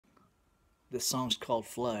This song's called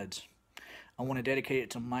Floods. I want to dedicate it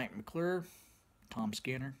to Mike McClure, Tom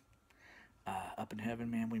Skinner. Up in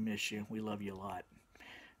heaven, man, we miss you. We love you a lot.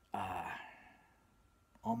 Uh,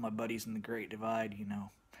 all my buddies in the Great Divide,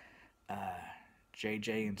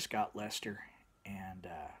 JJ and Scott Lester and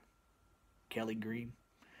Kelly Green.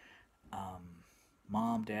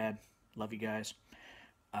 Mom, Dad, love you guys.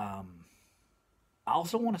 Um, I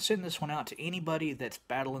also want to send this one out to anybody that's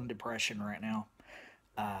battling depression right now.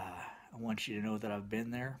 I want you to know that I've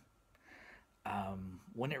been there.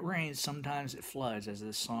 When it rains, sometimes it floods, as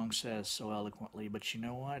this song says so eloquently. But you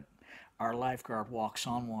know what? Our lifeguard walks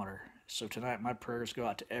on water. So tonight, my prayers go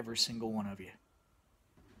out to every single one of you.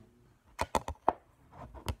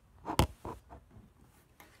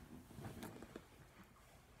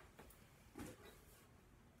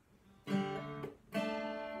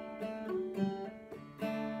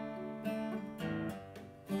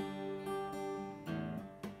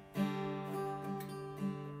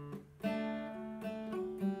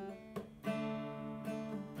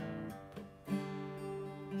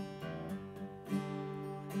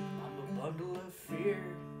 I'm a bundle of fear,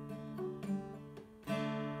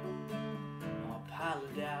 all pile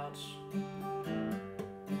of doubts,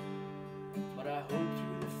 but I hope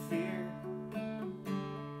through the fear,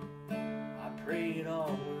 I pray it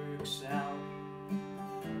all works out,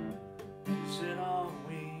 'cause it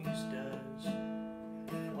always does.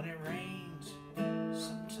 When it rains,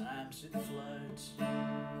 sometimes it floods.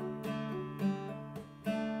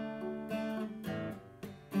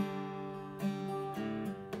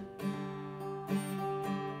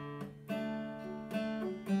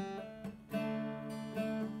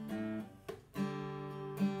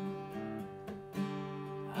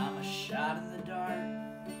 I'm a shot in the dark,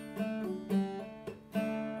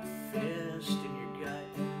 a fist in your gut.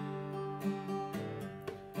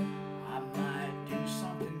 I might do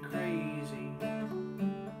something crazy,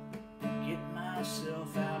 get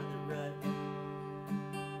myself out of the rut.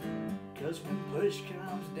 'Cause when push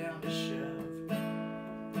comes down to shove,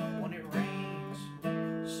 when it rains,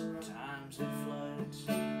 sometimes it floods.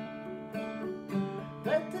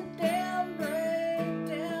 Let the dam break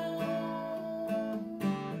down,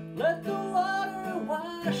 let the water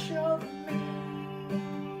wash over me.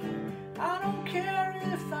 I don't care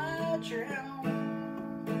if I drown,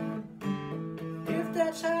 if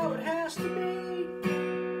that's how it has to be.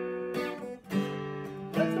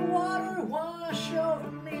 Let the water wash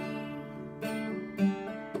over me.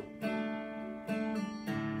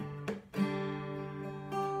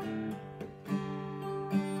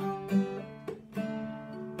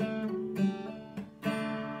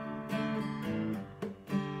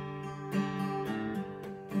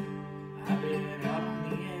 I've been out on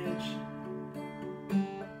the edge,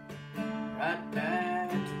 right back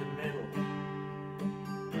to the middle,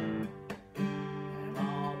 and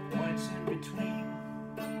all points in between,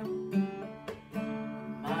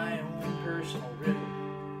 my own personal riddle.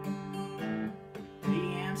 The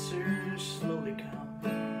answers slowly come.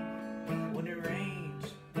 When it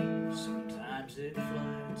rains, sometimes it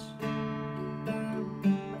floods.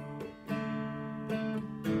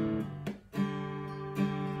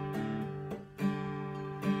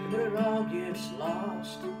 But it all gets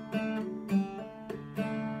lost, no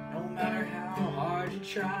matter how hard you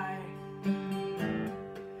try.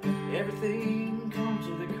 Everything comes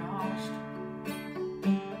with a cost.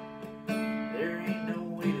 There ain't no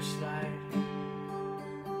way to slide.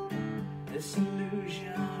 This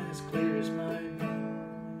illusion is clear as mud.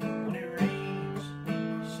 When it rains,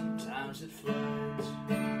 sometimes it floods.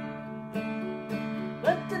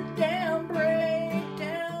 Let the dam break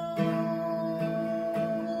down,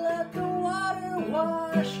 let the water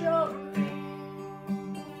wash over me.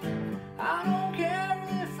 I don't care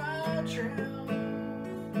if I drown,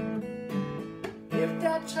 if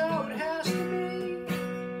that's how it has to be.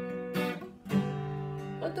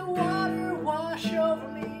 Let the water wash over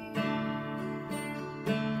me.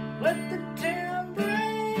 Let the dam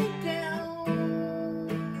break down,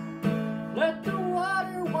 let the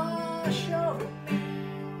water wash over me.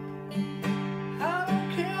 I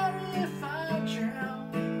don't care if I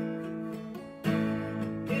drown,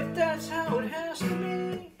 if that's how it has to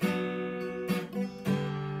be.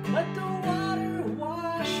 Let the water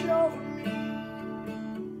wash over me.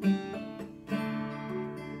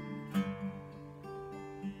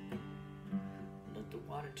 Let the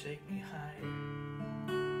water take me higher.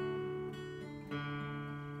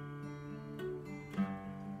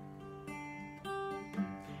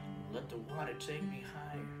 Let the water take me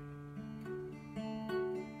higher.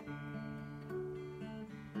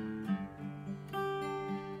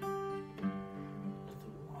 Let the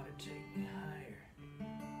water take me higher.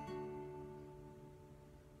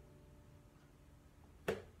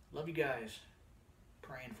 Love you guys.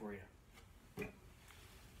 Praying for you.